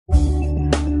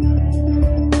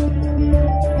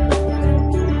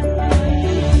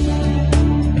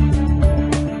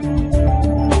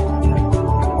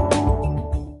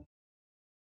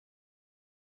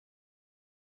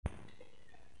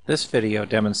This video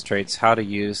demonstrates how to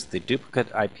use the Duplicate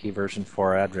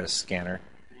IPv4 Address Scanner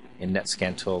in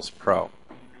NetScanTools Pro.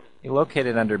 You locate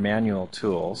it under Manual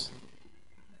Tools,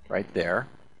 right there,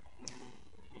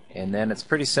 and then it's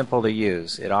pretty simple to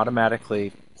use. It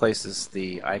automatically places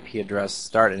the IP address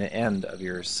start and end of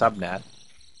your subnet,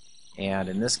 and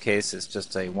in this case it's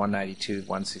just a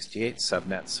 192.168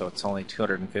 subnet, so it's only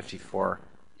 254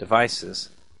 devices.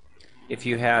 If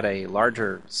you had a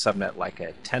larger subnet like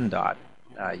a 10 dot,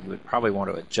 you would probably want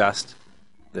to adjust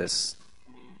the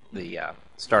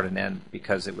start and end,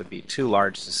 because it would be too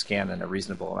large to scan in a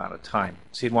reasonable amount of time.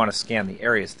 So you'd want to scan the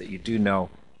areas that you do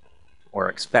know or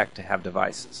expect to have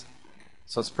devices.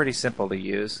 So it's pretty simple to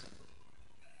use.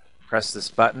 Press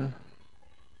this button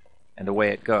and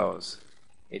away it goes.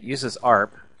 It uses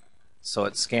ARP, so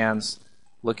it scans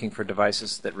looking for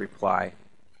devices that reply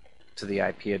to the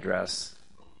IP address,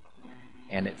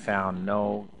 and it found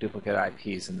no duplicate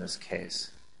IPs in this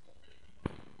case.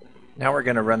 Now we're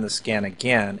going to run the scan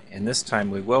again, and this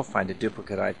time we will find a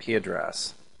duplicate IP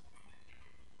address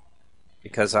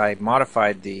because I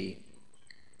modified the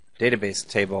database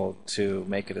table to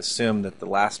make it assume that the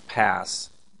last pass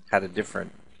had a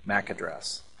different MAC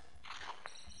address.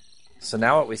 So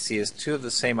now what we see is two of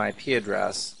the same IP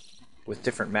address with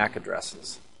different MAC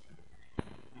addresses.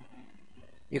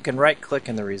 You can right-click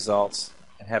in the results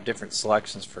and have different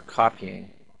selections for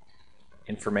copying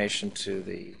information to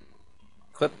the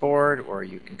clipboard, or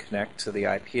you can connect to the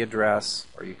IP address,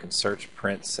 or you can search,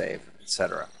 print, save,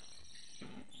 etc.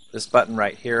 This button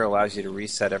right here allows you to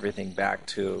reset everything back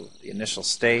to the initial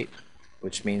state,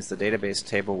 which means the database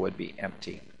table would be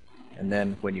empty. And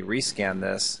then when you rescan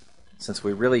this, since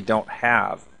we really don't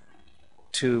have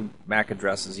two MAC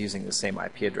addresses using the same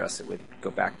IP address, it would go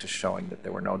back to showing that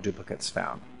there were no duplicates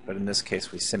found. But in this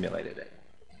case, we simulated it.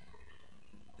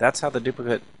 That's how the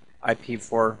Duplicate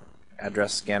IPv4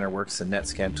 Address Scanner works in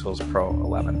NetScanTools Pro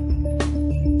 11.